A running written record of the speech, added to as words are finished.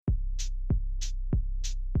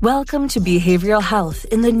Welcome to Behavioral Health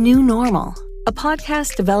in the New Normal, a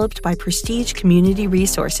podcast developed by Prestige Community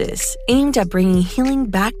Resources, aimed at bringing healing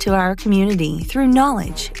back to our community through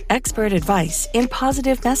knowledge, expert advice, and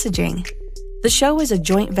positive messaging. The show is a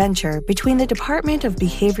joint venture between the Department of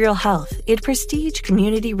Behavioral Health and Prestige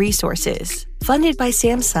Community Resources, funded by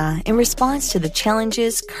SAMHSA in response to the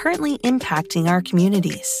challenges currently impacting our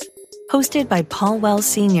communities. Hosted by Paul Wells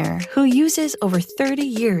Sr., who uses over 30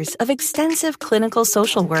 years of extensive clinical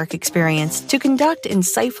social work experience to conduct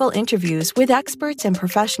insightful interviews with experts and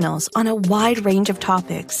professionals on a wide range of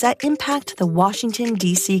topics that impact the Washington,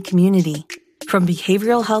 D.C. community. From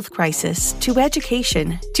behavioral health crisis to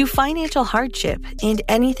education to financial hardship and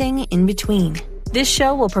anything in between. This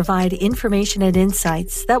show will provide information and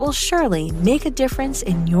insights that will surely make a difference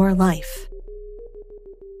in your life.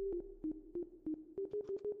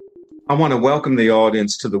 I want to welcome the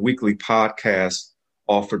audience to the weekly podcast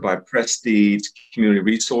offered by Prestige Community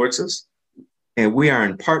Resources. And we are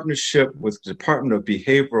in partnership with the Department of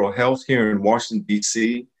Behavioral Health here in Washington,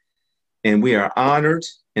 D.C. And we are honored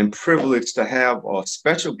and privileged to have a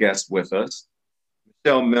special guest with us,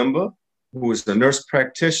 Michelle Memba, who is the nurse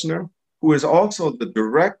practitioner, who is also the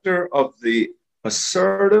director of the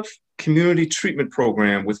Assertive Community Treatment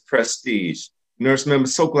Program with Prestige. Nurse Memba,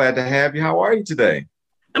 so glad to have you. How are you today?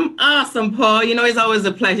 I'm awesome, Paul. You know, it's always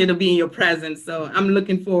a pleasure to be in your presence. So I'm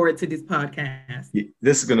looking forward to this podcast.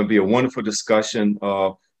 This is going to be a wonderful discussion.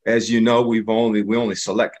 As you know, we only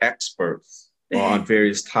select experts on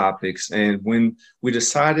various topics. And when we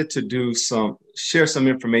decided to share some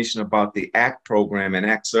information about the ACT program and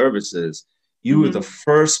ACT services, you were the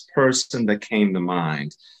first person that came to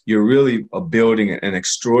mind. You're really building an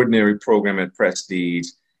extraordinary program at Prestige.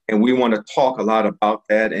 And we want to talk a lot about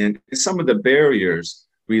that and some of the barriers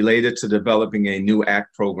related to developing a new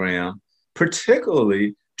ACT program,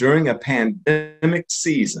 particularly during a pandemic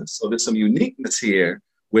season. So there's some uniqueness here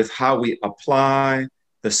with how we apply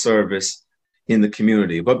the service in the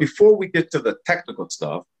community. But before we get to the technical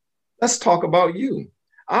stuff, let's talk about you.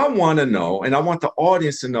 I want to know, and I want the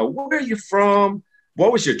audience to know, where are you from?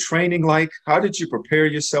 What was your training like? How did you prepare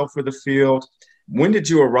yourself for the field? When did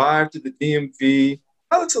you arrive to the DMV?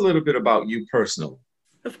 Tell us a little bit about you personally.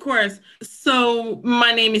 Of course. So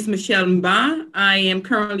my name is Michelle Memba. I am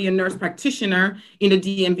currently a nurse practitioner in the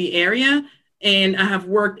DMV area, and I have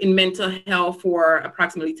worked in mental health for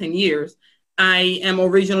approximately 10 years. I am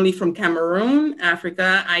originally from Cameroon,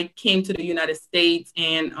 Africa. I came to the United States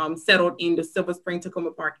and settled in the Silver Spring,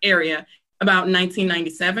 Tacoma Park area about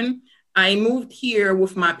 1997. I moved here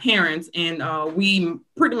with my parents, and we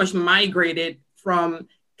pretty much migrated from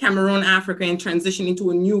Cameroon, Africa, and transitioned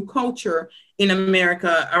into a new culture in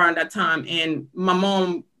America around that time. And my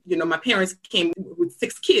mom, my parents came with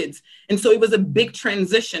 6 kids. And so it was a big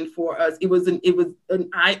transition for us. It was an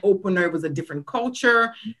eye opener. It was a different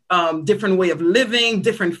culture, different way of living,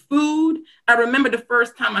 different food. I remember the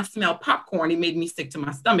first time I smelled popcorn, it made me sick to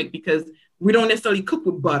my stomach because we don't necessarily cook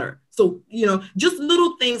with butter. So, just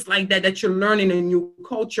little things like that you're learning in a new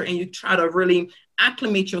culture, and you try to really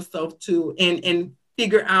acclimate yourself to and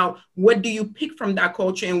figure out what do you pick from that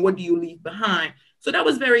culture and what do you leave behind. So that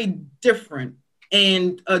was very different.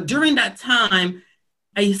 And during that time,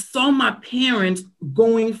 I saw my parents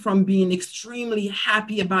going from being extremely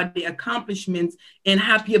happy about their accomplishments and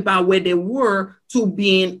happy about where they were to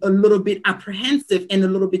being a little bit apprehensive and a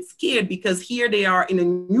little bit scared, because here they are in a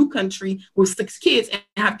new country with 6 kids and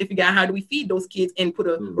have to figure out how do we feed those kids and put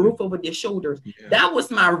a roof over their shoulders. Yeah. That was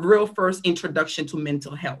my real first introduction to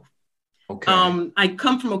mental health. Okay. I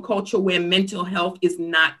come from a culture where mental health is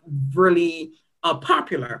not really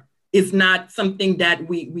popular. It's not something that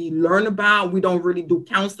we learn about. We don't really do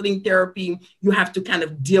counseling therapy. You have to kind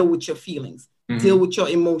of deal with your feelings, deal with your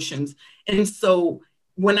emotions. And so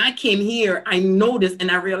when I came here, I noticed and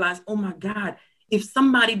I realized, oh my God, if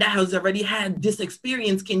somebody that has already had this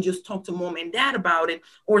experience can just talk to mom and dad about it,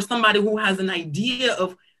 or somebody who has an idea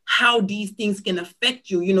of how these things can affect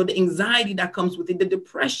you, the anxiety that comes with it, the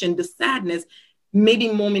depression, the sadness,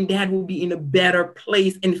 maybe mom and dad will be in a better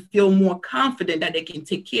place and feel more confident that they can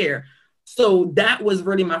take care. So that was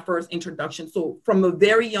really my first introduction. So from a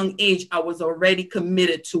very young age, I was already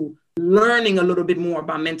committed to learning a little bit more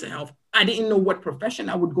about mental health. I didn't know what profession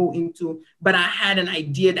I would go into, but I had an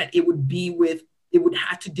idea that it would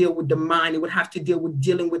have to deal with the mind. It would have to deal with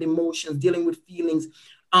dealing with emotions, dealing with feelings,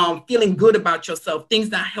 feeling good about yourself, things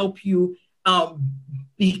that help you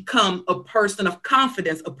become a person of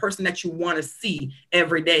confidence, a person that you want to see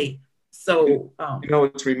every day. So,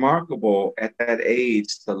 it's remarkable at that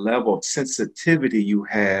age, the level of sensitivity you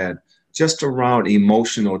had just around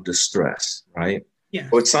emotional distress, right? Yeah.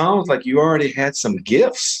 So it sounds like you already had some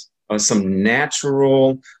gifts or some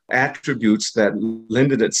natural attributes that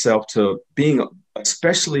lended itself to being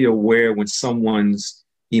especially aware when someone's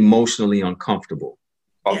emotionally uncomfortable.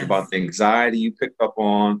 Talked about Yes. the anxiety you picked up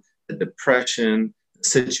on, the depression,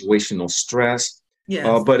 situational stress.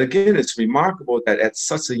 Yes. But again, it's remarkable that at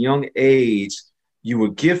such a young age, you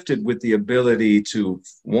were gifted with the ability to,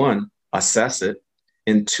 one, assess it,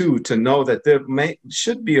 and two, to know that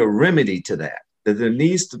should be a remedy to that, that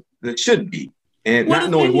there should be. And Well, not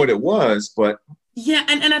the knowing thing what is, it was, but yeah,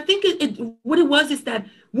 and I think what it was is that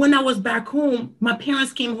when I was back home, my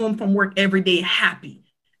parents came home from work every day happy.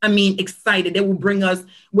 I mean, excited. They would bring us,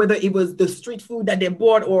 whether it was the street food that they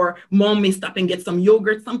bought or mom may stop and get some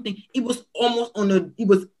yogurt, something. It was almost it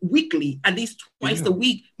was weekly, at least twice yeah, a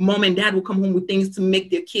week. Mom and dad would come home with things to make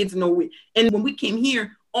their kids know it. And when we came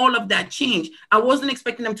here, all of that changed. I wasn't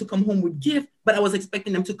expecting them to come home with gifts, but I was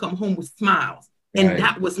expecting them to come home with smiles. And right.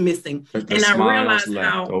 that was missing. The And I smiles realized left.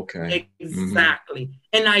 how Okay. Mm-hmm. exactly.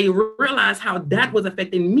 And I realized how that was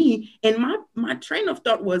affecting me. And my train of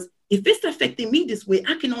thought was, if it's affecting me this way,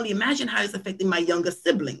 I can only imagine how it's affecting my younger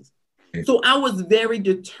siblings. So I was very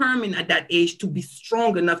determined at that age to be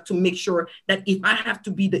strong enough to make sure that if I have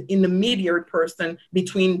to be the intermediary person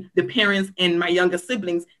between the parents and my younger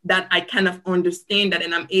siblings, that I kind of understand that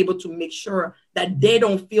and I'm able to make sure that they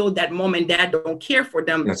don't feel that mom and dad don't care for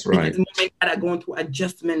them. That's right. Because mom and dad are going through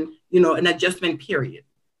adjustment, an adjustment period.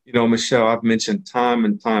 Michelle, I've mentioned time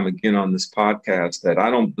and time again on this podcast that I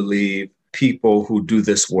don't believe people who do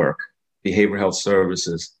this work, behavioral health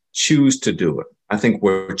services, choose to do it. I think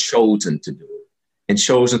we're chosen to do it and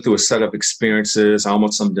chosen through a set of experiences,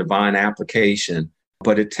 almost some divine application.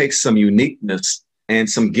 But it takes some uniqueness and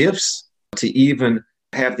some gifts to even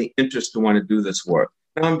have the interest to want to do this work.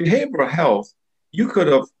 Now, in behavioral health, you could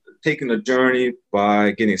have taken a journey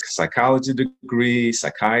by getting a psychology degree,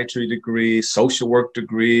 psychiatry degree, social work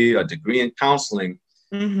degree, a degree in counseling.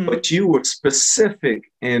 Mm-hmm. But you were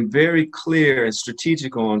specific and very clear and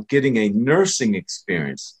strategic on getting a nursing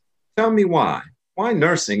experience. Tell me why. Why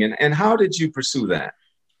nursing, and how did you pursue that?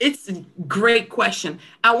 It's a great question.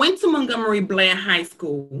 I went to Montgomery Blair High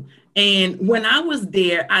School, and when I was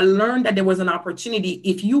there, I learned that there was an opportunity.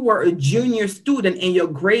 If you were a junior student and your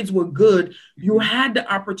grades were good, you had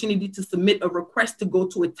the opportunity to submit a request to go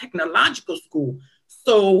to a technological school.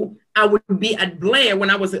 So I would be at Blair when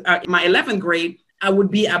I was in my 11th grade. I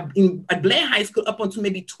would be at Blair High School up until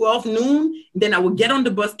maybe 12 noon. Then I would get on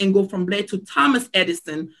the bus and go from Blair to Thomas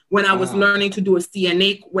Edison when I was learning to do a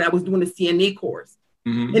CNA, where I was doing a CNA course.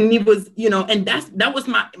 Mm-hmm. And it was, and that was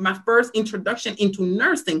my first introduction into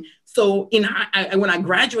nursing. So when I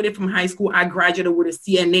graduated from high school, I graduated with a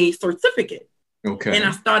CNA certificate. Okay. And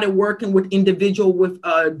I started working with individuals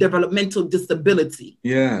with developmental disability.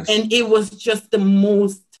 Yes. And it was just the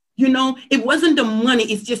most, it wasn't the money.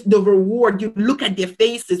 It's just the reward. You look at their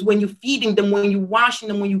faces when you're feeding them, when you're washing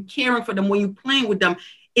them, when you're caring for them, when you're playing with them.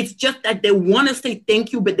 It's just that they want to say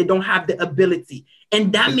thank you, but they don't have the ability.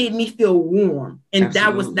 And that made me feel warm. And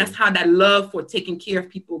Absolutely. that's how that love for taking care of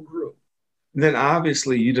people grew. Then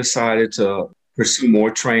obviously you decided to pursue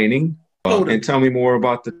more training. Totally. And tell me more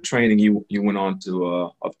about the training you went on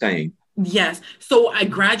to obtain. Yes. So I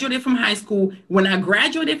graduated from high school. When I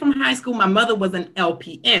graduated from high school, my mother was an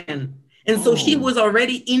LPN. And so she was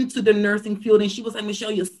already into the nursing field. And she was like,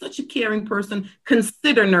 Michelle, you're such a caring person.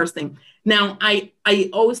 Consider nursing. Now, I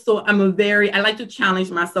like to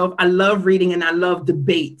challenge myself. I love reading and I love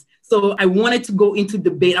debate. So I wanted to go into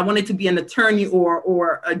debate. I wanted to be an attorney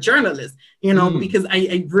or a journalist, because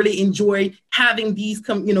I really enjoy having these,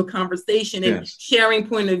 conversation and sharing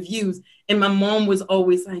point of views. And my mom was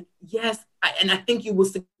always like, yes, and I think you will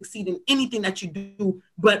succeed in anything that you do.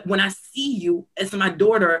 But when I see you as my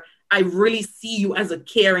daughter, I really see you as a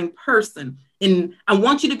caring person. And I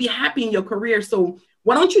want you to be happy in your career. So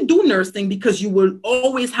why don't you do nursing? Because you will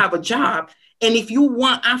always have a job. And if you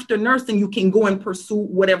want after nursing, you can go and pursue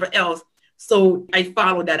whatever else. So I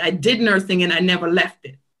followed that. I did nursing and I never left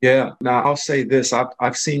it. Yeah. Now I'll say this.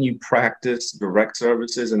 I've seen you practice direct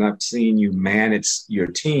services and I've seen you manage your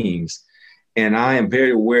teams. And I am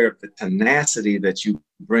very aware of the tenacity that you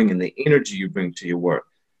bring and the energy you bring to your work.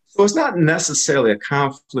 So it's not necessarily a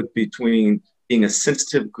conflict between being a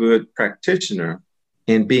sensitive, good practitioner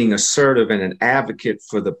and being assertive and an advocate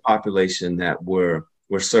for the population that we're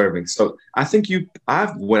serving. So I think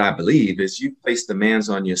what I believe is you place demands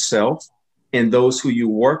on yourself and those who you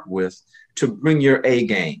work with to bring your A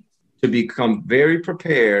game, to become very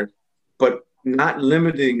prepared, but not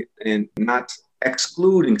limiting and not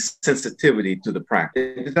excluding sensitivity to the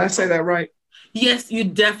practice. Did I say that right? Yes, you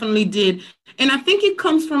definitely did. And I think it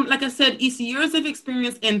comes from, like I said, it's years of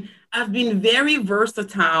experience. And I've been very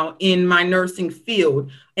versatile in my nursing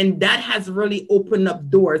field. And that has really opened up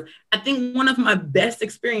doors. I think one of my best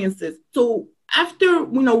experiences. So after,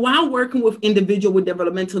 while working with individuals with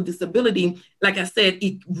developmental disability, like I said,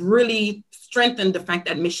 it really strengthened the fact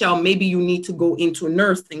that, Michelle, maybe you need to go into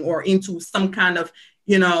nursing or into some kind of,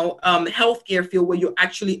 healthcare field where you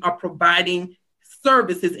actually are providing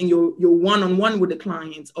services and your one-on-one with the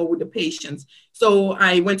clients or with the patients. So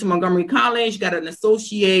I went to Montgomery College, got an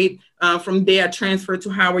associate. From there, I transferred to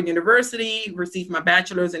Howard University, received my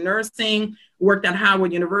bachelor's in nursing, worked at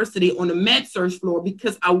Howard University on the med-surg floor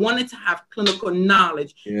because I wanted to have clinical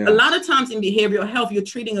knowledge. Yeah. A lot of times in behavioral health, you're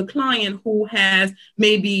treating a client who has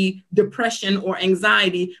maybe depression or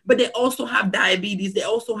anxiety, but they also have diabetes, they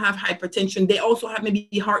also have hypertension, they also have maybe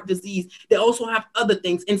heart disease, they also have other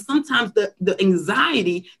things. And sometimes the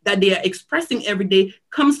anxiety that they are expressing every day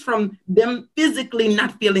comes from them physically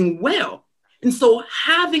not feeling well. And so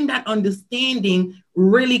having that understanding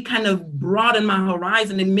really kind of broadened my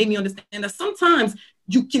horizon and made me understand that sometimes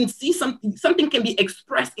you can see something can be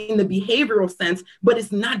expressed in the behavioral sense, but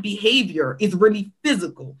it's not behavior, it's really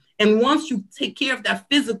physical. And once you take care of that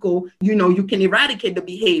physical, you can eradicate the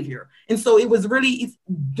behavior. And so it was really,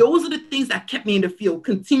 those are the things that kept me in the field,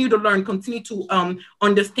 continue to learn, continue to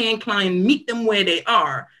understand clients, meet them where they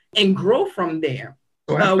are and grow from there.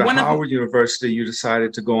 So after Howard University, you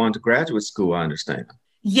decided to go on to graduate school, I understand.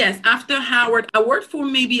 Yes, after Howard, I worked for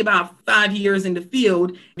maybe about 5 years in the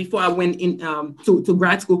field before I went in to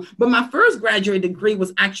grad school. But my first graduate degree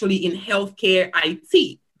was actually in healthcare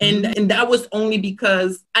IT. And that was only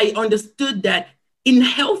because I understood that in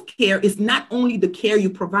healthcare, it's not only the care you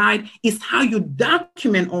provide, it's how you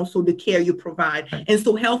document also the care you provide. Right. And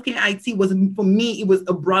so healthcare IT was, for me, it was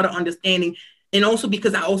a broader understanding. And also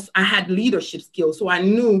because I had leadership skills. So I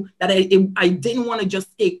knew that I didn't want to just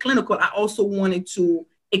stay clinical. I also wanted to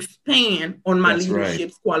expand on my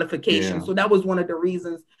leadership qualifications. Yeah. So that was one of the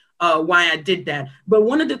reasons why I did that. But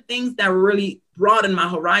one of the things that really broadened my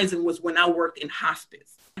horizon was when I worked in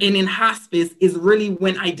hospice. And in hospice is really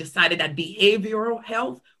when I decided that behavioral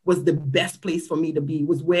health was the best place for me to be,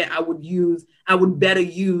 was where I would better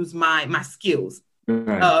use my skills.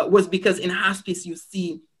 Right. Was because in hospice, you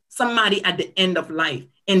see somebody at the end of life,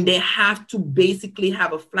 and they have to basically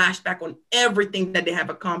have a flashback on everything that they have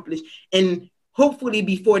accomplished. And hopefully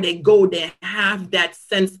before they go, they have that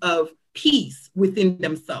sense of peace within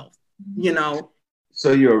themselves,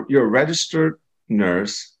 So you're a registered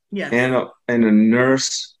nurse. Yes. And a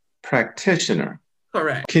nurse practitioner.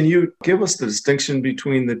 Correct. Can you give us the distinction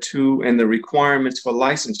between the two and the requirements for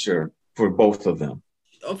licensure for both of them?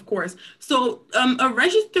 Of course. So a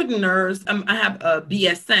registered nurse, I have a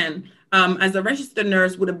BSN. As a registered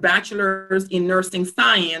nurse with a bachelor's in nursing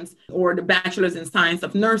science or the bachelor's in science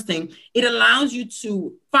of nursing, it allows you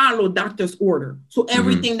to follow doctor's order. So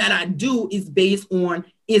everything that I do is based on,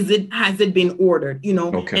 has it been ordered,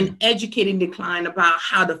 and educating the client about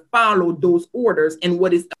how to follow those orders and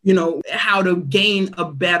what is, how to gain a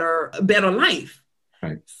better life.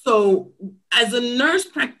 Right. So as a nurse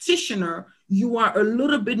practitioner, you are a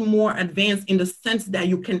little bit more advanced in the sense that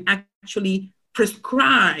you can actually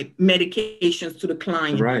prescribe medications to the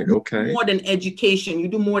client. Right. Okay. More than education, you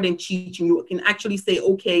do more than teaching. You can actually say,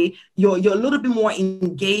 okay, you're a little bit more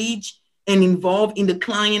engaged and involved in the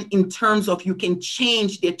client in terms of you can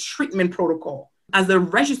change their treatment protocol. As a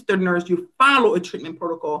registered nurse, you follow a treatment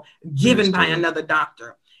protocol given by another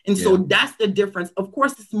doctor. And so that's the difference. Of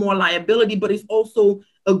course, it's more liability, but it's also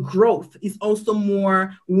a growth. It's also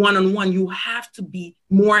more one-on-one. You have to be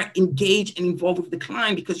more engaged and involved with the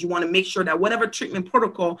client because you want to make sure that whatever treatment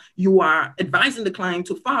protocol you are advising the client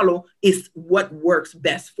to follow is what works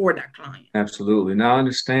best for that client. Absolutely. Now, I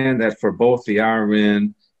understand that for both the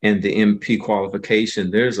RN and the MP qualification,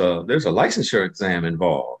 there's a licensure exam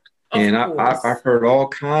involved. And I've heard all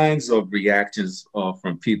kinds of reactions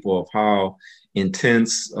from people of how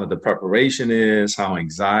intense the preparation is, how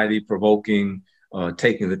anxiety provoking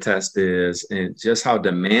taking the test is, and just how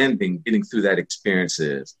demanding getting through that experience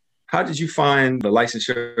is. How did you find the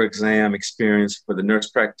licensure exam experience for the nurse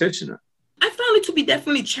practitioner? I found it to be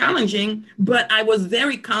definitely challenging, but I was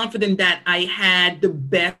very confident that I had the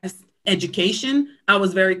best education. I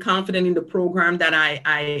was very confident in the program that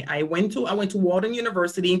I went to. I went to Walden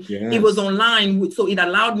University. Yes. It was online, so it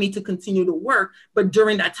allowed me to continue to work. But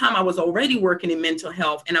during that time, I was already working in mental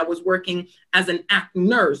health, and I was working as an ACT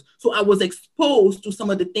nurse. So I was exposed to some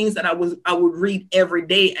of the things that I would read every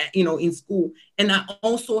day, in school. And I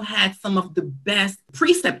also had some of the best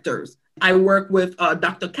preceptors. I worked with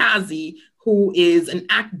Dr. Kazi, who is an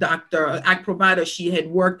ACT doctor, an ACT provider. She had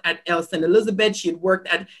worked at St. Elizabeth. She had worked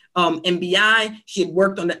at MBI. She had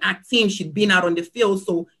worked on the ACT team. She'd been out on the field.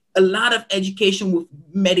 So a lot of education with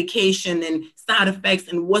medication and side effects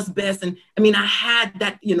and what's best. And I mean, I had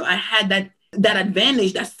that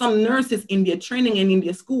advantage that some nurses in their training and in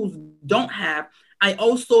their schools don't have. I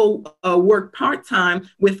also work part-time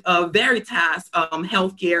with Veritas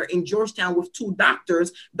Healthcare in Georgetown with two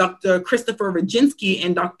doctors, Dr. Christopher Roginski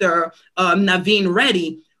and Dr. Naveen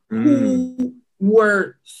Reddy, who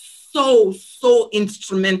were so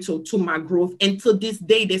instrumental to my growth. And to this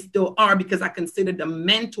day, they still are, because I consider them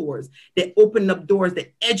mentors. They opened up doors,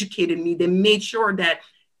 they educated me, they made sure that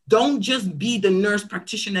don't just be the nurse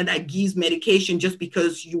practitioner that gives medication just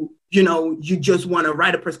because you just want to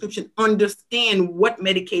write a prescription. Understand what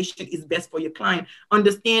medication is best for your client.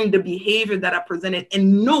 Understand the behavior that I presented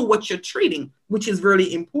and know what you're treating, which is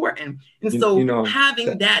really important. And so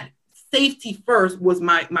having that safety first was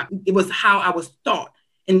it was how I was taught.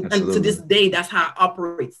 And to this day, that's how I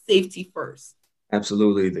operate, safety first.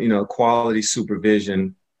 Absolutely. Quality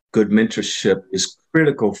supervision, good mentorship is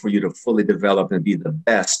critical for you to fully develop and be the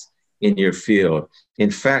best in your field. In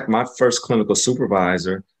fact, my first clinical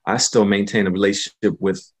supervisor, I still maintain a relationship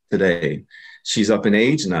with today. She's up in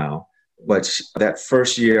age now, but that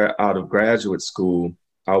first year out of graduate school,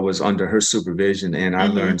 I was under her supervision, and I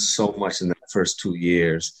learned so much in the first 2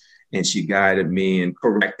 years. And she guided me and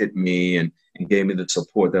corrected me and gave me the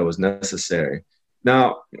support that was necessary.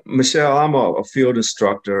 Now, Michelle, I'm a field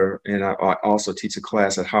instructor, and I also teach a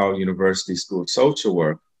class at Howard University School of Social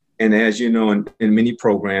Work. And as you know, in many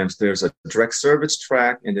programs, there's a direct service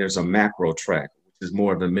track and there's a macro track, which is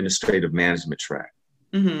more of the administrative management track.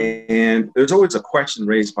 And there's always a question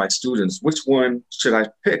raised by students, which one should I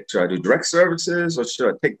pick? Should I do direct services or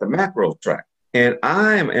should I take the macro track? And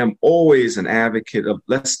I am always an advocate of,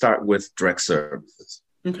 let's start with direct services.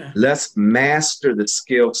 Okay. Let's master the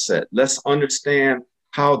skill set. Let's understand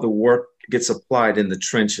how the work gets applied in the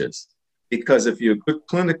trenches. Because if you're good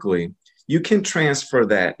clinically, you can transfer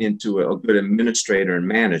that into a good administrator and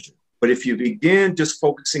manager. But if you begin just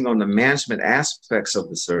focusing on the management aspects of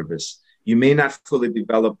the service, you may not fully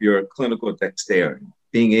develop your clinical dexterity,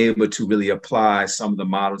 being able to really apply some of the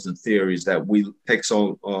models and theories that we take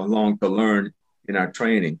so long to learn in our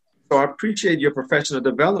training. So I appreciate your professional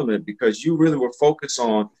development, because you really were focused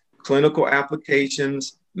on clinical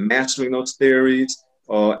applications, mastering those theories,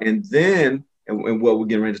 and what we're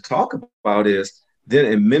getting ready to talk about is then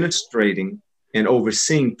administrating and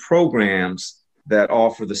overseeing programs that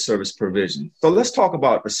offer the service provision. So let's talk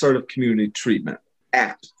about Assertive Community Treatment,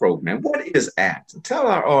 ACT program. What is ACT? Tell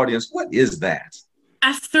our audience, what is that?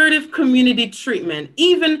 Assertive community treatment.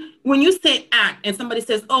 Even when you say ACT and somebody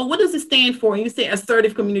says, oh, what does it stand for? And you say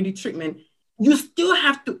assertive community treatment, you still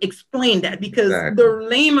have to explain that, because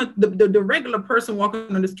the regular person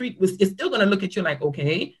walking on the street is still going to look at you like,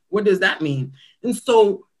 okay, what does that mean? And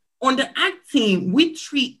so on the ACT team, we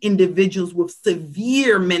treat individuals with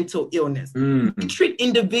severe mental illness. We treat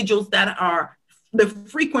individuals that are the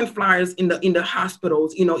frequent flyers in the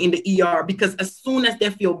hospitals, in the ER, because as soon as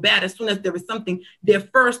they feel bad, as soon as there is something, their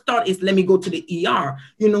first thought is, let me go to the ER.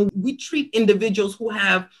 We treat individuals who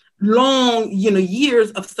have long,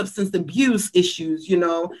 years of substance abuse issues.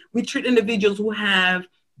 We treat individuals who have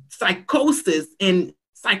psychosis and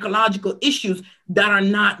psychological issues that are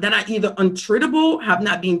either untreatable, have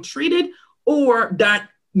not been treated, or that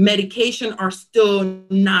medication are still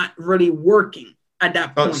not really working at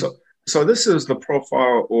that point. So this is the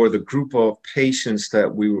profile or the group of patients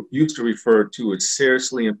that we used to refer to as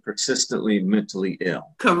seriously and persistently mentally ill.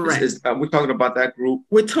 Correct. We're talking about that group?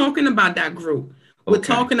 We're talking about that group.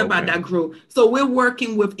 That group. So we're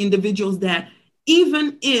working with individuals that,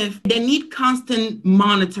 even if they need constant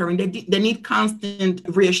monitoring, they need constant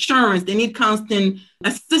reassurance, they need constant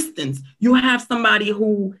assistance. You have somebody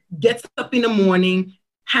who gets up in the morning,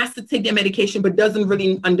 has to take their medication, but doesn't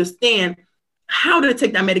really understand how to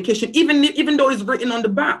take that medication, even though it's written on the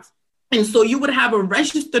box. And so you would have a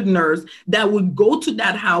registered nurse that would go to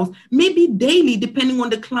that house, maybe daily, depending on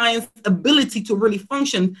the client's ability to really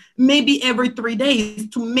function, maybe every 3 days,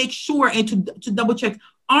 to make sure and to double check,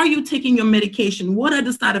 are you taking your medication? What are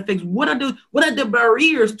the side effects? What are the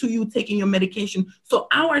barriers to you taking your medication? So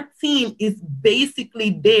our team is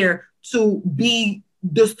basically there to be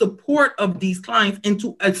the support of these clients and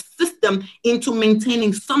to assist them into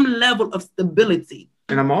maintaining some level of stability.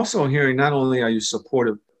 And I'm also hearing, not only are you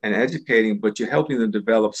supportive and educating, but you're helping them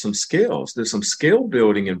develop some skills. There's some skill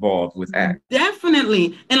building involved with ACT.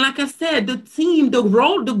 Definitely. And like I said, the team, the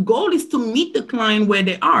goal is to meet the client where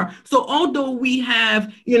they are. So although we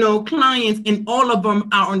have, clients and all of them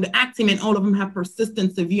are on the ACT team and all of them have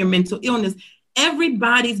persistent severe mental illness,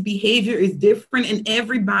 everybody's behavior is different and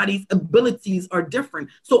everybody's abilities are different.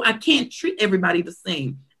 So I can't treat everybody the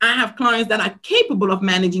same. I have clients that are capable of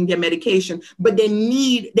managing their medication, but they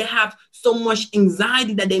have so much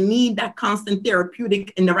anxiety that they need that constant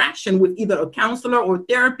therapeutic interaction with either a counselor or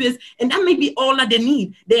therapist. And that may be all that they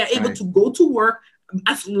need. They are able to go to work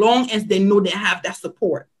as long as they know they have that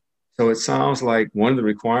support. So it sounds like one of the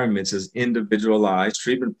requirements is individualized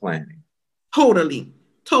treatment planning. Totally.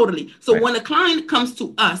 So when a client comes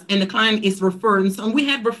to us and the client is referred, and so we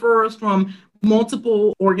have referrals from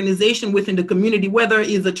multiple organizations within the community, whether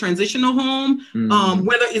it's a transitional home,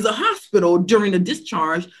 whether it's a hospital during the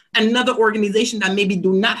discharge, another organization that maybe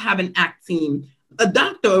do not have an ACT team, a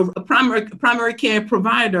doctor, a primary care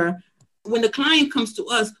provider. When the client comes to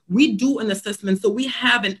us, we do an assessment. So we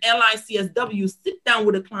have an LICSW sit down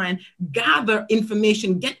with a client, gather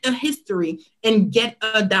information, get a history, and get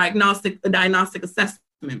a diagnostic assessment.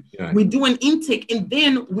 Yeah. We do an intake, and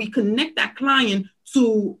then we connect that client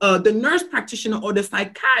to the nurse practitioner or the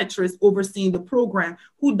psychiatrist overseeing the program,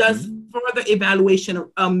 who does further evaluation,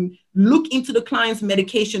 look into the client's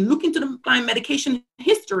medication, look into the client medication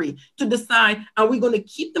history to decide, are we going to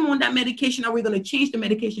keep them on that medication? Are we going to change the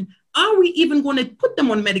medication? Are we even going to put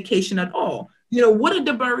them on medication at all? What are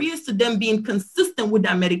the barriers to them being consistent with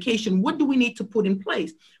that medication? What do we need to put in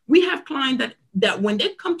place? We have clients that when they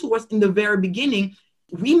come to us in the very beginning,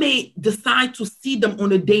 we may decide to see them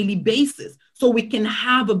on a daily basis so we can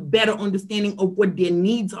have a better understanding of what their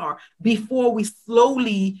needs are before we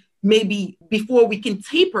can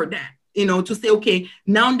taper that, to say, okay,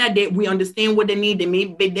 now that we understand what they need, they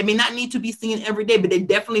may not need to be seen every day, but they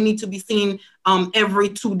definitely need to be seen every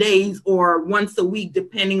 2 days or once a week,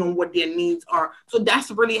 depending on what their needs are. So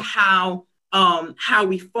that's really how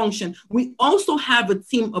we function. We also have a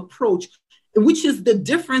team approach, which is the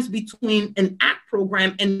difference between an ACT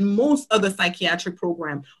program and most other psychiatric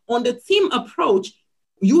programs. On the team approach,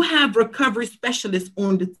 you have recovery specialists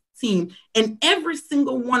on the team, and every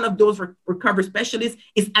single one of those recovery specialists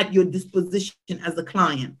is at your disposition as a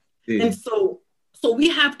client. Yeah. And so we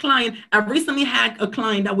have clients. I recently had a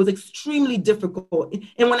client that was extremely difficult.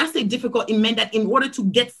 And when I say difficult, it meant that in order to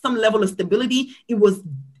get some level of stability, it was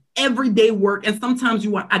everyday work. And sometimes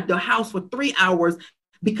you are at the house for 3 hours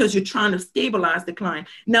because you're trying to stabilize the client.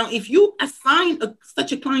 Now, if you assign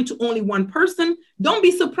such a client to only one person, don't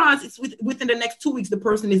be surprised it's within the next 2 weeks, the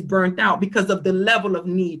person is burnt out because of the level of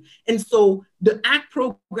need. And so the ACT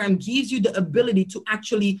program gives you the ability to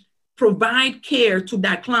actually provide care to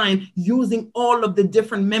that client using all of the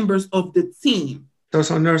different members of the team.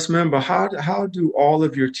 So nurse member, how do all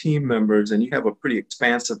of your team members, and you have a pretty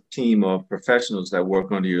expansive team of professionals that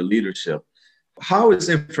work under your leadership, how is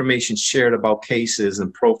information shared about cases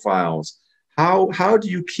and profiles? How do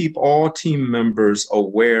you keep all team members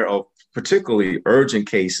aware of particularly urgent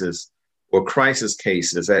cases or crisis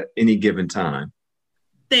cases at any given time?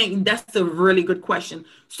 That's a really good question.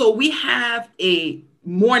 So we have a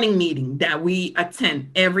morning meeting that we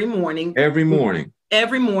attend every morning. Every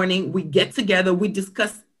morning we get together, we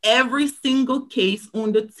discuss every single case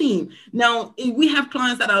on the team. Now, we have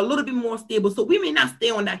clients that are a little bit more stable, so we may not stay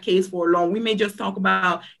on that case for long. We may just talk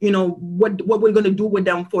about, what we're going to do with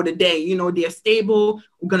them for the day. They're stable.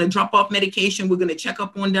 We're going to drop off medication. We're going to check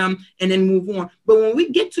up on them and then move on. But when we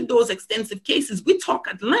get to those extensive cases, we talk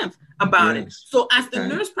at length about it. So as the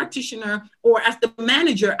nurse practitioner or as the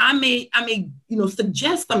manager, I may,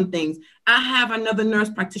 suggest some things. I have another nurse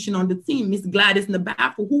practitioner on the team, Miss Gladys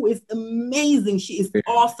Nabafu, who is amazing. She is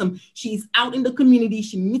awesome. She's out in the community.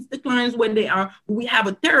 She meets the clients where they are. We have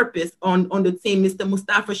a therapist on the team, Mr.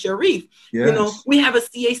 Mustafa Sharif. Yes. We have a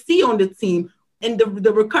CAC on the team. And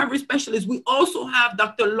the recovery specialist, we also have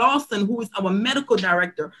Dr. Lawson, who is our medical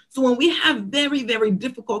director. So when we have very, very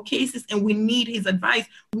difficult cases and we need his advice,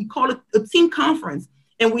 we call it a team conference.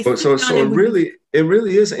 And we it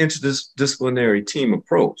really is an interdisciplinary team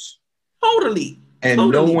approach. Totally. And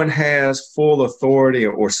no one has full authority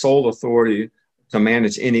or sole authority to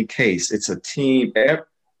manage any case. It's a team.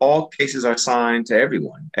 All cases are assigned to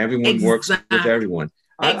everyone. Everyone works with everyone.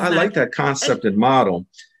 I like that concept and model.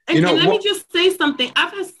 And let me just say something.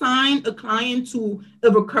 I've assigned a client to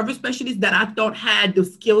a recovery specialist that I thought had the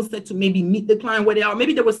skill set to maybe meet the client where they are.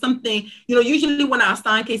 Maybe there was something, usually when I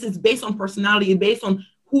assign cases, based on personality, based on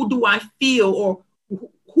who do I feel or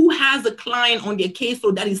who has a client on their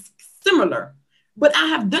caseload that is similar. But I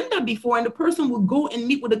have done that before, and the person will go and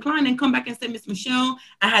meet with the client and come back and say, Miss Michelle,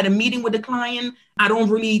 I had a meeting with the client. I don't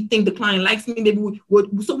really think the client likes me. Maybe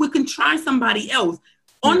so we can try somebody else.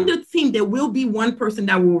 On the team, there will be one person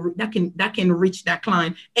that can reach that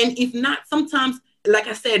client. And if not, sometimes, like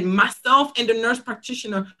I said, myself and the nurse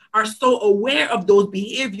practitioner are so aware of those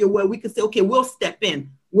behavior where we can say, okay, we'll step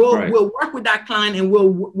in. We'll work with that client and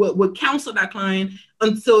we'll counsel that client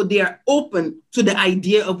until they are open to the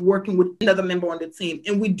idea of working with another member on the team.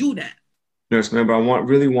 And we do that. Nurse member, I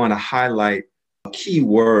really want to highlight a key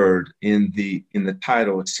word in the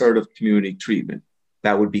title, assertive community treatment.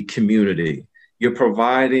 That would be community. You're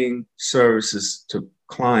providing services to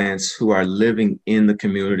clients who are living in the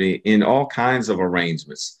community in all kinds of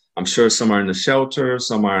arrangements. I'm sure some are in the shelter,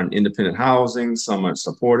 some are in independent housing, some are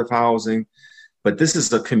supportive housing. But this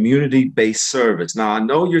is a community-based service. Now, I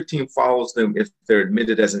know your team follows them if they're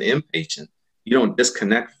admitted as an inpatient. You don't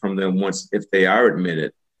disconnect from them if they are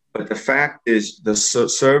admitted. But the fact is the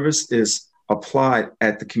service is applied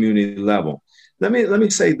at the community level. Let me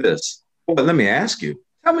say this, but let me ask you,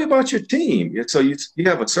 tell me about your team. So you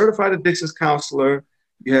have a certified addictions counselor,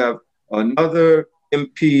 you have another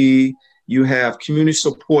MP, you have community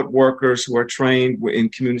support workers who are trained in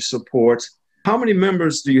community support. How many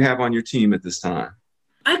members do you have on your team at this time?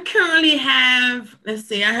 I currently have, I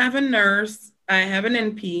have a nurse, I have an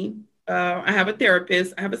NP, I have a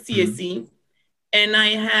therapist, I have a CSC, and I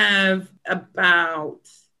have about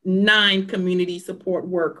 9 community support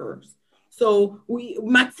workers. So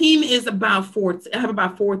my team is about 14. I have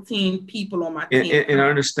about 14 people on my team. And I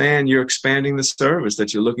understand you're expanding the service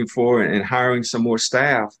that you're looking for and hiring some more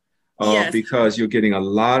staff because you're getting a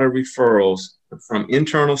lot of referrals from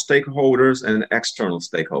internal stakeholders and external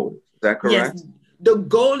stakeholders. Is that correct? Yes. The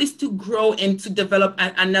goal is to grow and to develop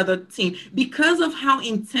another team. Because of how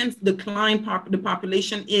intense the the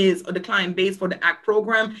population is, or the client base for the ACT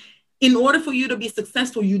program, in order for you to be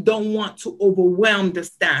successful, you don't want to overwhelm the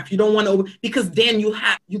staff. You don't want to, because then you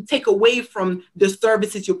take away from the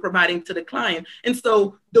services you're providing to the client. And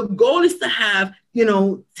so the goal is to have,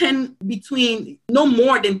 10 between no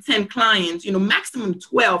more than 10 clients, maximum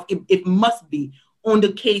 12, it must be on the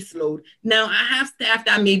caseload. Now I have staff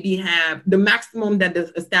that maybe have the maximum that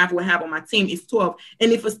the staff will have on my team is 12.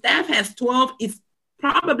 And if a staff has 12, it's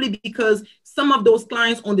probably because some of those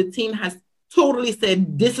clients on the team has totally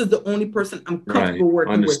said, this is the only person I'm comfortable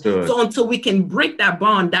working with. So until we can break that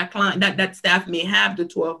bond, that client, that staff may have the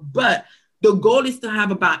 12, but the goal is to have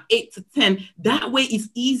about 8 to 10. That way it's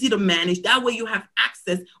easy to manage. That way you have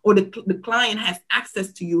access, or the client has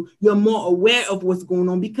access to you. You're more aware of what's going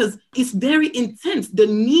on because it's very intense. The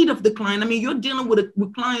need of the client. I mean, you're dealing with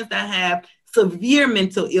clients that have severe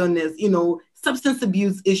mental illness, substance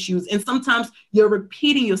abuse issues. And sometimes you're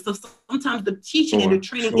repeating yourself. Sometimes the teaching and the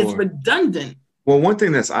training is redundant. Well, one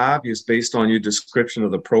thing that's obvious based on your description of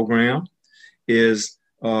the program is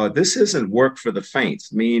this isn't work for the faint,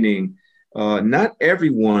 meaning not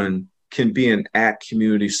everyone can be an ACT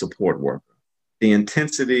community support worker. The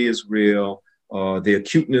intensity is real. The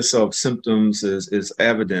acuteness of symptoms is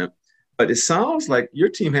evident. But it sounds like your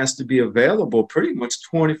team has to be available pretty much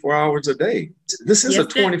 24 hours a day. This is a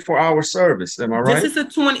 24-hour service. Am I right? This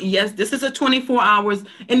is a 24 hours.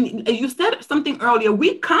 And you said something earlier.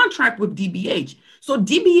 We contract with DBH. So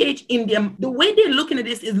DBH, the way they're looking at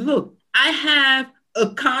this is, look, I have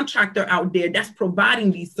a contractor out there that's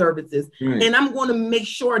providing these services. Right. And I'm going to make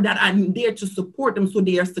sure that I'm there to support them so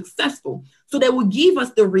they are successful. So they will give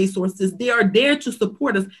us the resources. They are there to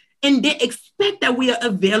support us. And they expect that we are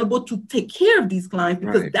available to take care of these clients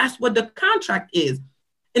because that's what the contract is.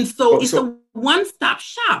 And so it's a one-stop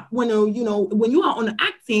shop. When you are on the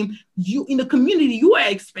ACT team, you in the community, you are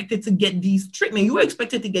expected to get these treatment. You are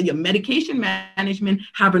expected to get your medication management,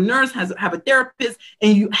 have a nurse, have a therapist,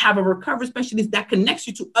 and you have a recovery specialist that connects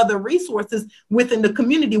you to other resources within the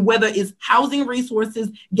community, whether it's housing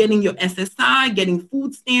resources, getting your SSI, getting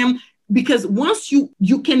food stamp. Because once you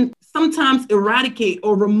can sometimes eradicate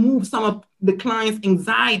or remove some of the client's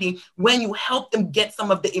anxiety when you help them get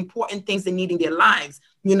some of the important things they need in their lives,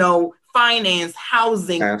 finance,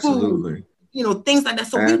 housing, food, things like that.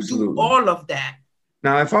 So we do all of that.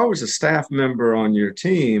 Now, if I was a staff member on your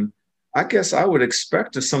team, I guess I would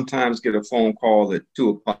expect to sometimes get a phone call at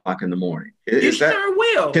 2:00 in the morning. Sure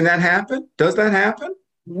will. Can that happen? Does that happen?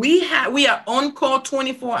 We are on call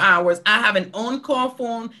 24 hours. I have an on-call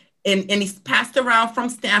phone. And it's passed around from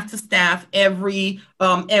staff to staff every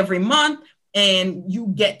month, and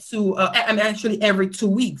you get to actually every 2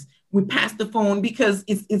 weeks we pass the phone because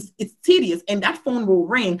it's tedious, and that phone will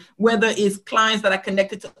ring whether it's clients that are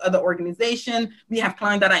connected to other organizations. We have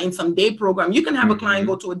clients that are in some day program. You can have a client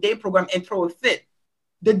go to a day program and throw a fit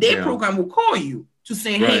the day program will call you to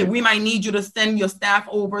say, hey, Right. we might need you to send your staff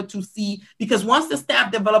over to see, because once the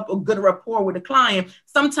staff develop a good rapport with the client,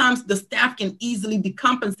 sometimes the staff can easily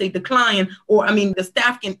decompensate the client, or the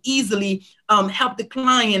staff can easily help the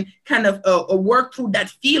client kind of work through that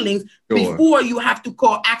feelings before you have to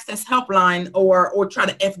call Access Helpline or try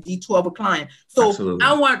to FD12 a client. So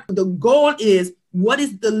Absolutely. the goal is, what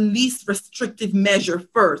is the least restrictive measure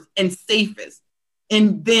first and safest?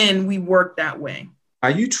 And then we work that way. Are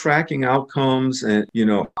you tracking outcomes, and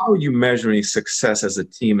how are you measuring success as a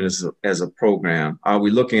team and as a program? Are we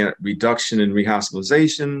looking at reduction in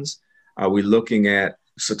rehospitalizations? Are we looking at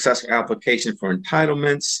successful application for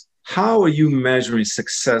entitlements? How are you measuring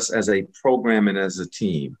success as a program and as a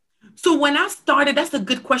team? So when I started, that's a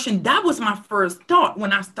good question. That was my first thought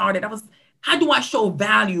when I started. How do I show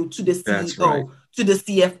value to the CEO, to the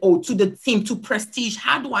CFO, to the team, to Prestige?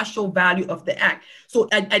 How do I show value of the act? So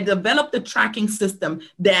I developed a tracking system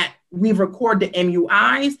that we record the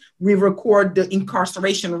MUIs, we record the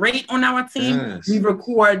incarceration rate on our team, we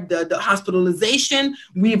record the hospitalization,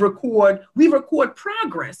 we record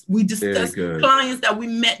progress. We discuss clients that we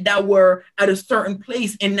met that were at a certain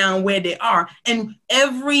place and now where they are. And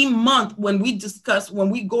every month when we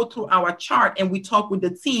go through our chart and we talk with the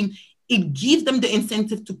team, it gives them the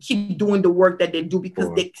incentive to keep doing the work that they do,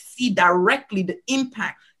 because they see directly the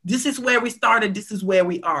impact. This is where we started. This is where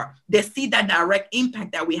we are. They see that direct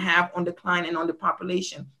impact that we have on the client and on the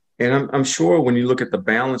population. And I'm sure when you look at the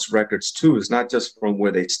balance records too, it's not just from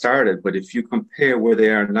where they started, but if you compare where they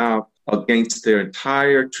are now against their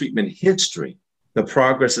entire treatment history, the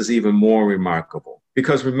progress is even more remarkable.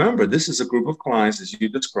 Because remember, this is a group of clients, as you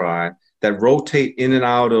described, that rotate in and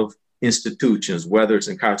out of institutions, whether it's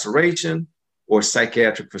incarceration or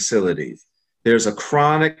psychiatric facilities. There's a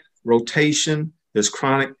chronic rotation, there's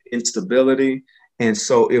chronic instability. And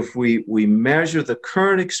so if we measure the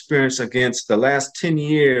current experience against the last 10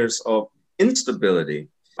 years of instability,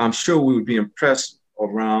 I'm sure we would be impressed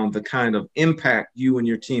around the kind of impact you and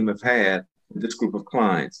your team have had with this group of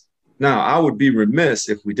clients. Now, I would be remiss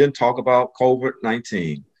if we didn't talk about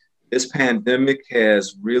COVID-19. This pandemic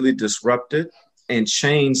has really disrupted and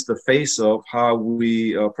changed the face of how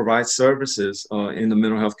we provide services in the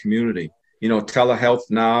mental health community. Telehealth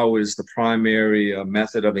now is the primary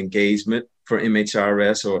method of engagement for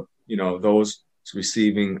MHRS or, those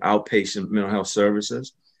receiving outpatient mental health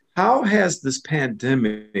services. How has this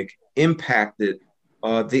pandemic impacted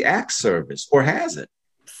the ACT service, or has it?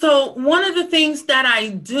 So one of the things that I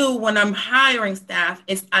do when I'm hiring staff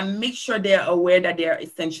is I make sure they're aware that they're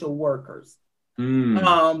essential workers.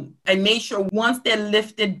 I made sure once they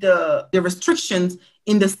lifted the restrictions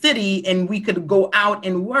in the city and we could go out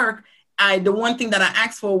and work, the one thing that I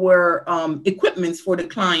asked for were equipments for the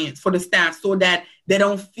clients, for the staff, so that they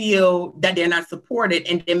don't feel that they're not supported,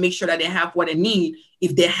 and they make sure that they have what they need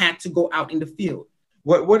if they had to go out in the field.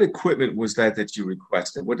 What equipment was that you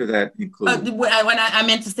requested? What did that include? When I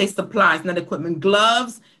meant to say supplies, not equipment: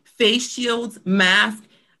 gloves, face shields, mask,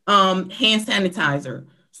 hand sanitizer.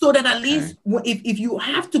 So that at least if you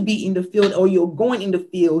have to be in the field, or you're going in the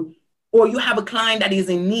field, or you have a client that is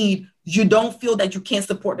in need, you don't feel that you can't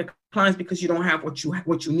support the clients because you don't have what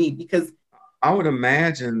you need. Because I would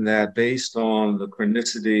imagine that based on the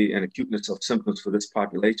chronicity and acuteness of symptoms for this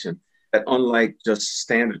population, that unlike just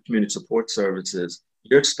standard community support services,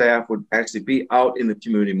 your staff would actually be out in the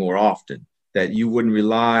community more often, that you wouldn't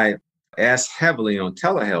rely as heavily on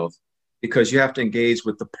telehealth because you have to engage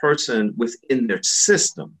with the person within their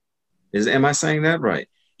system. Am I saying that right?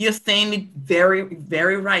 You're saying it very,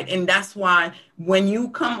 very right. And that's why when you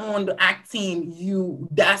come on the ACT team,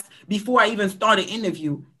 before I even start an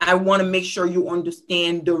interview, I want to make sure you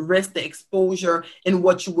understand the risk, the exposure, and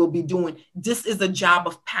what you will be doing. This is a job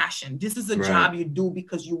of passion. This is a job you do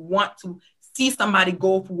because you want to see somebody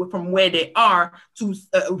go from where they are to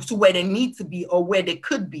where they need to be, or where they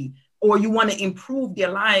could be, or you want to improve their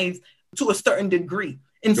lives to a certain degree.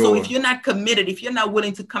 And so if you're not committed, if you're not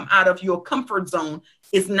willing to come out of your comfort zone,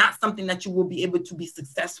 it's not something that you will be able to be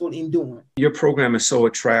successful in doing. Your program is so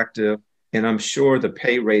attractive, and I'm sure the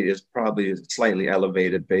pay rate is probably slightly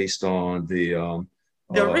elevated based on the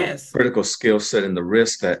risk, critical skill set, and the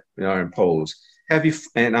risks that are imposed.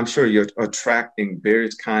 And I'm sure you're attracting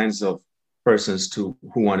various kinds of persons who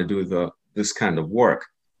want to do this kind of work.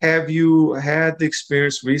 Have you had the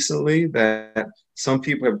experience recently that some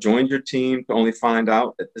people have joined your team to only find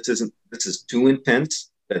out that this is too intense,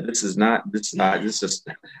 that this is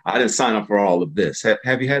I didn't sign up for all of this.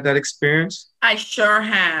 Have you had that experience? I sure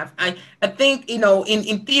have. I think,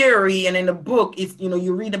 in theory and in the book, it's,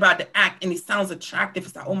 you read about the act and it sounds attractive.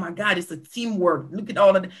 It's like, oh my God, it's a teamwork. Look at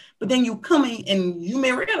all of it. But then you come in and you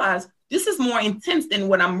may realize this is more intense than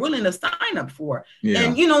what I'm willing to sign up for. Yeah.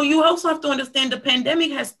 And, you also have to understand the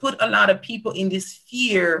pandemic has put a lot of people in this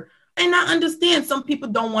fear. And I understand some people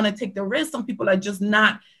don't want to take the risk. Some people are just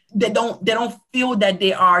not. They don't feel that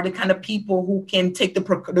they are the kind of people who can take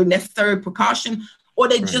the necessary precaution, or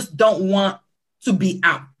they just don't want to be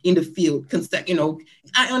out in the field.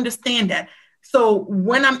 I understand that. So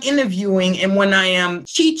when I'm interviewing and when I am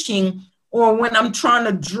teaching, or when I'm trying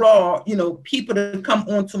to draw, people to come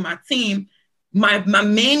onto my team, my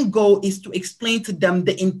main goal is to explain to them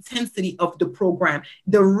the intensity of the program,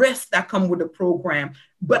 the risks that come with the program,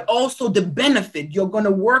 but also the benefit. You're going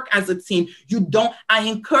to work as a team. I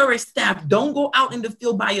encourage staff, don't go out in the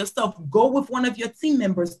field by yourself. Go with one of your team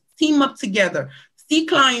members, team up together, see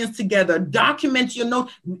clients together, document your note,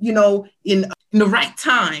 in the right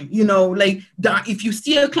time, if you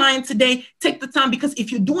see a client today, take the time, because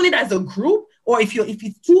if you're doing it as a group, or if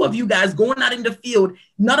it's two of you guys going out in the field,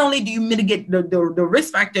 not only do you mitigate the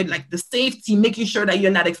risk factor, like the safety, making sure that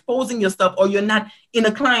you're not exposing yourself, or you're not in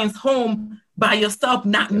a client's home by yourself,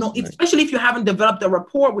 especially if you haven't developed a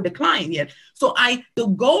rapport with the client yet. So the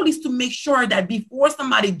goal is to make sure that before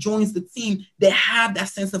somebody joins the team, they have that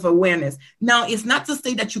sense of awareness. Now, it's not to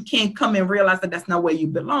say that you can't come and realize that that's not where you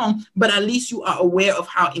belong, but at least you are aware of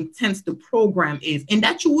how intense the program is and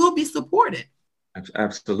that you will be supported.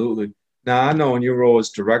 Absolutely. Now, I know in your role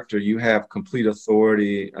as director, you have complete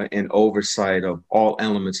authority and oversight of all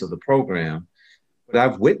elements of the program. But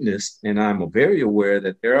I've witnessed, and I'm very aware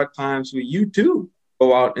that there are times where you do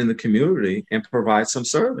go out in the community and provide some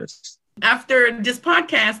service. After this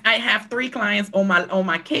podcast, I have 3 clients on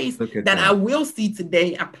my case that I will see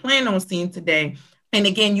today. I plan on seeing today. And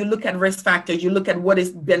again, you look at risk factors, you look at what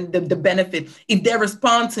has been the benefit. If they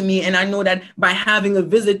respond to me, and I know that by having a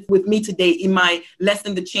visit with me today, it might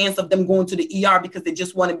lessen the chance of them going to the ER because they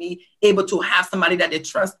just want to be able to have somebody that they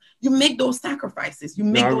trust. You make those sacrifices. You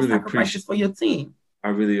make those sacrifices for your team. I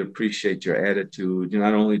really appreciate your attitude.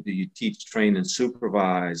 Not only do you teach, train, and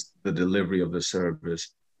supervise the delivery of the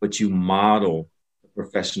service, but you model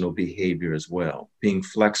professional behavior as well, being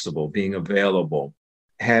flexible, being available,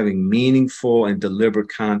 having meaningful and deliberate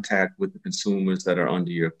contact with the consumers that are under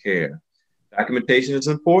your care. Documentation is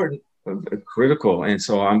important, critical. And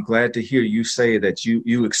so I'm glad to hear you say that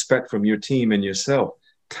you expect from your team and yourself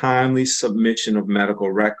timely submission of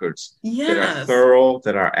medical records that are thorough,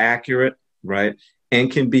 that are accurate, right? And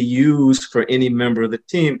can be used for any member of the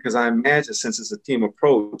team. Because I imagine, since it's a team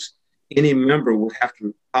approach, any member will have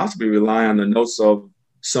to possibly rely on the notes of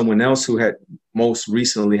someone else who had most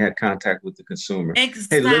recently had contact with the consumer.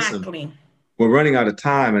 Exactly. Hey, listen, we're running out of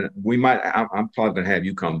time, and I'm probably going to have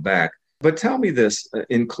you come back. But tell me this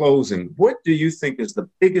in closing, what do you think is the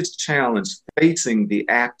biggest challenge facing the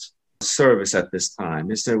ACT service at this time?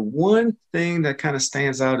 Is there one thing that kind of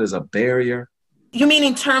stands out as a barrier? You mean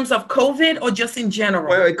in terms of COVID or just in general?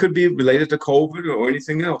 Well, it could be related to COVID or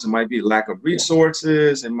anything else. It might be lack of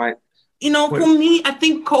resources. It might. For me, I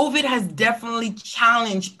think COVID has definitely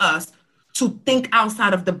challenged us to think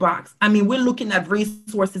outside of the box. I mean, we're looking at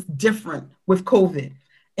resources different with COVID.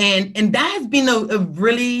 And that has been a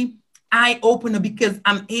really eye-opener, because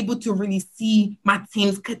I'm able to really see my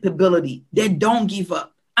team's capability. They don't give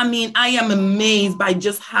up. I mean, I am amazed by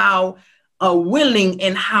just how willing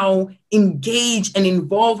and how engaged and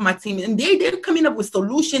involved my team. And they're coming up with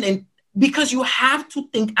solutions. And because you have to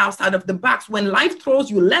think outside of the box. When life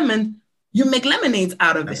throws you lemons, you make lemonades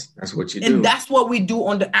out of it. That's what you do. And that's what we do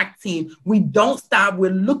on the ACT team. We don't stop. We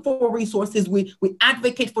look for resources. We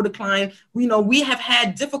advocate for the client. We have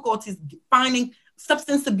had difficulties finding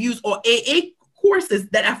substance abuse or AA courses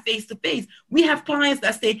that are face-to-face. We have clients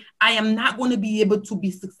that say, I am not going to be able to be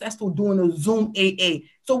successful doing a Zoom AA.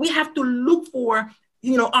 So we have to look for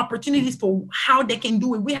opportunities for how they can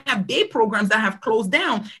do it. We have day programs that have closed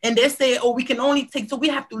down, and they say, we can only take, so we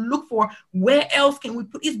have to look for where else can we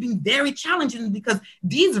put. It's been very challenging because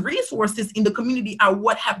these resources in the community are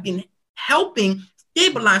what have been helping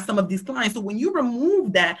stabilize some of these clients. So when you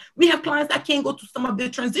remove that, we have clients that can't go to some of their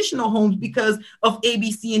transitional homes because of A,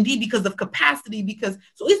 B, C, and D, because of capacity,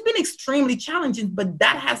 so it's been extremely challenging, but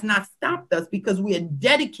that has not stopped us because we are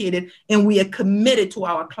dedicated and we are committed to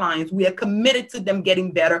our clients. We are committed to them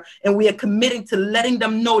getting better, and we are committed to letting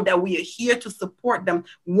them know that we are here to support them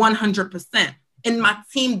 100%. And my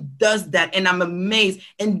team does that, and I'm amazed.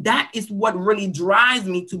 And that is what really drives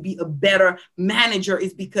me to be a better manager,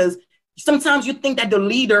 is because Sometimes you think that the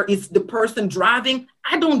leader is the person driving.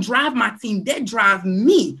 I don't drive my team. They drive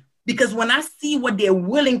me, because when I see what they're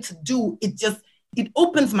willing to do, it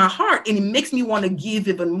opens my heart and it makes me want to give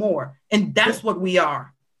even more. And that's what we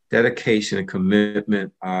are. Dedication and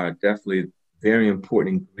commitment are definitely very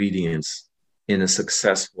important ingredients in a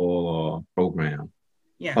successful program.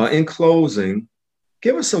 Yeah. In closing,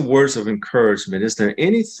 give us some words of encouragement. Is there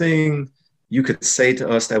anything you could say to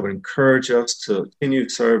us that would encourage us to continue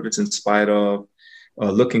service in spite of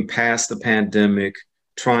looking past the pandemic,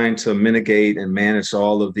 trying to mitigate and manage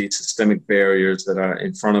all of these systemic barriers that are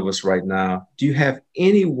in front of us right now? Do you have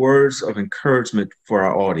any words of encouragement for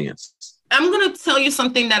our audience? I'm going to tell you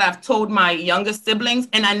something that I've told my younger siblings,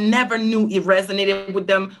 and I never knew it resonated with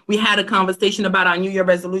them. We had a conversation about our New Year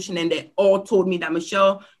resolution, and they all told me that,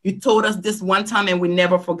 Michelle, you told us this one time and we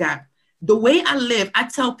never forgot. The way I live, I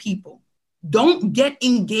tell people, don't get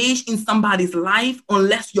engaged in somebody's life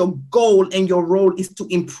unless your goal and your role is to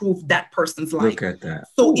improve that person's life. Look at that.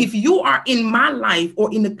 So if you are in my life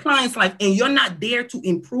or in the client's life and you're not there to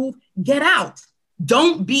improve, get out.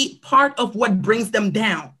 Don't be part of what brings them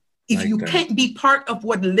down. If you can't be part of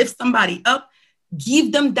what lifts somebody up,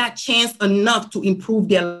 give them that chance enough to improve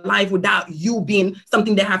their life without you being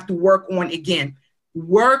something they have to work on again.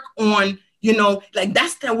 Work on,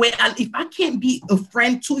 that's the way. If I can't be a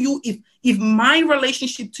friend to you, if my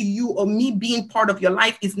relationship to you or me being part of your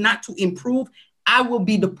life is not to improve, I will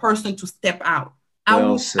be the person to step out. I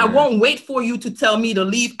won't wait for you to tell me to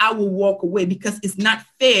leave. I will walk away, because it's not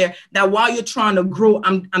fair that while you're trying to grow,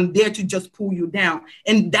 I'm there to just pull you down.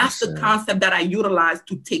 And that's the concept that I utilize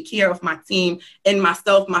to take care of my team and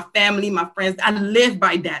myself, my family, my friends. I live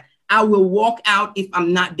by that. I will walk out if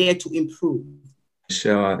I'm not there to improve.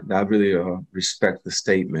 Michelle, I really respect the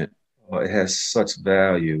statement. It has such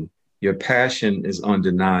value. Your passion is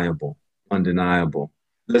undeniable.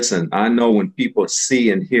 Listen, I know when people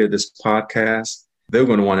see and hear this podcast, they're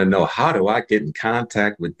going to want to know, how do I get in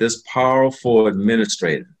contact with this powerful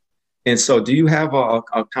administrator? And so do you have a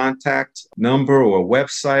contact number or a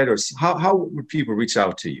website, or how would people reach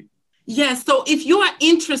out to you? Yes. So if you are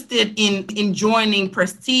interested in joining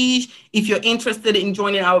Prestige, if you're interested in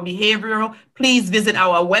joining our behavioral, please visit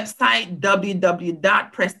our website,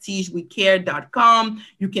 www.prestigewecare.com.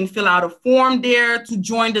 You can fill out a form there to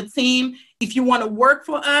join the team. If you want to work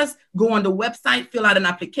for us, go on the website, fill out an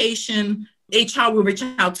application. HR will reach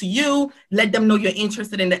out to you, let them know you're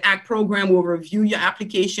interested in the ACT program. We'll review your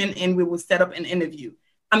application and we will set up an interview.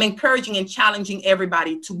 I'm encouraging and challenging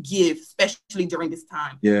everybody to give, especially during this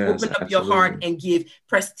time. Yes, open up your heart and give.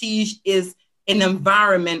 Prestige is an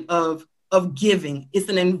environment of giving. It's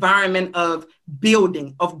an environment of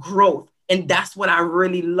building, of growth. And that's what I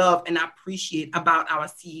really love and appreciate about our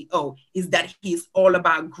CEO, is that he's all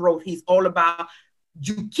about growth. He's all about,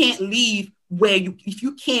 you can't leave if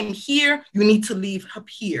you came here, you need to leave up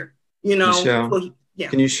here, Michelle,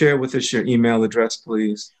 Can you share with us your email address,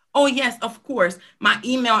 please? Oh, yes, of course. My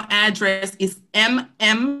email address is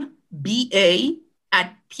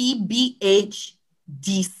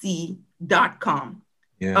mmba@pbhdc.com.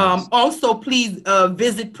 Yes. Also, please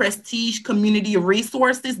visit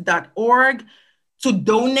prestigecommunityresources.org to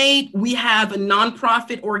donate. We have a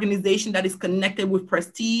nonprofit organization that is connected with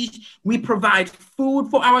Prestige. We provide food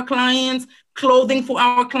for our clients, clothing for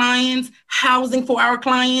our clients, housing for our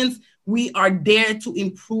clients. We are there to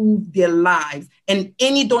improve their lives, and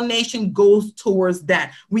any donation goes towards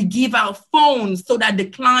that. We give out phones so that the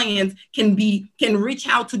clients can reach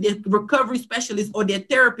out to their recovery specialists or their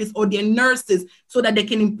therapists or their nurses so that they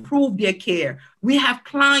can improve their care. We have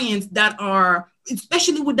clients that are,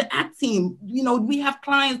 especially with the ACT team, we have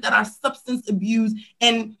clients that are substance abuse,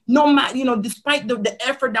 and no matter, despite the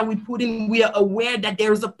effort that we put in, we are aware that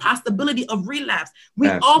there is a possibility of relapse. We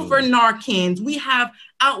offer Narcans. We have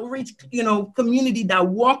outreach, community that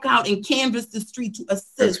walk out and canvass the street to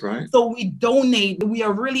assist. That's right. So we donate. We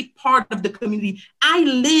are really part of the community. I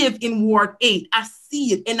live in Ward 8. I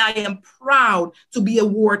see it, and I am proud to be a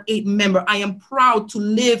Ward 8 member. I am proud to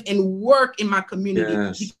live and work in my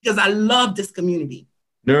community because I love this community.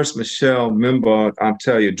 Nurse Michelle Mbah, I'm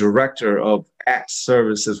telling you, Director of ACT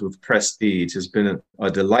Services with Prestige. Has been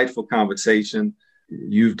a delightful conversation.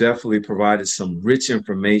 You've definitely provided some rich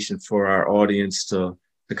information for our audience to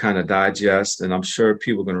kind of digest, and I'm sure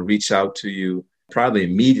people are going to reach out to you probably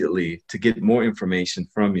immediately to get more information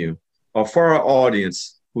from you. For our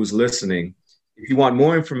audience who's listening, if you want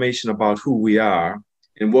more information about who we are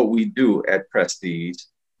and what we do at Prestige,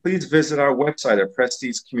 please visit our website at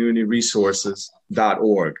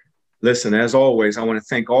prestigecommunityresources.org. Listen, as always, I want to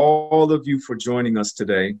thank all of you for joining us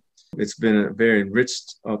today. It's been a very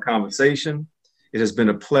enriched conversation. It has been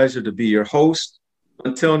a pleasure to be your host.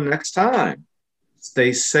 Until next time,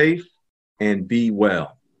 stay safe and be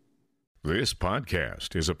well. This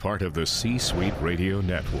podcast is a part of the C-Suite Radio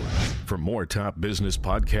Network. For more top business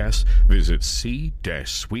podcasts, visit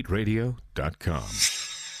c-suiteradio.com.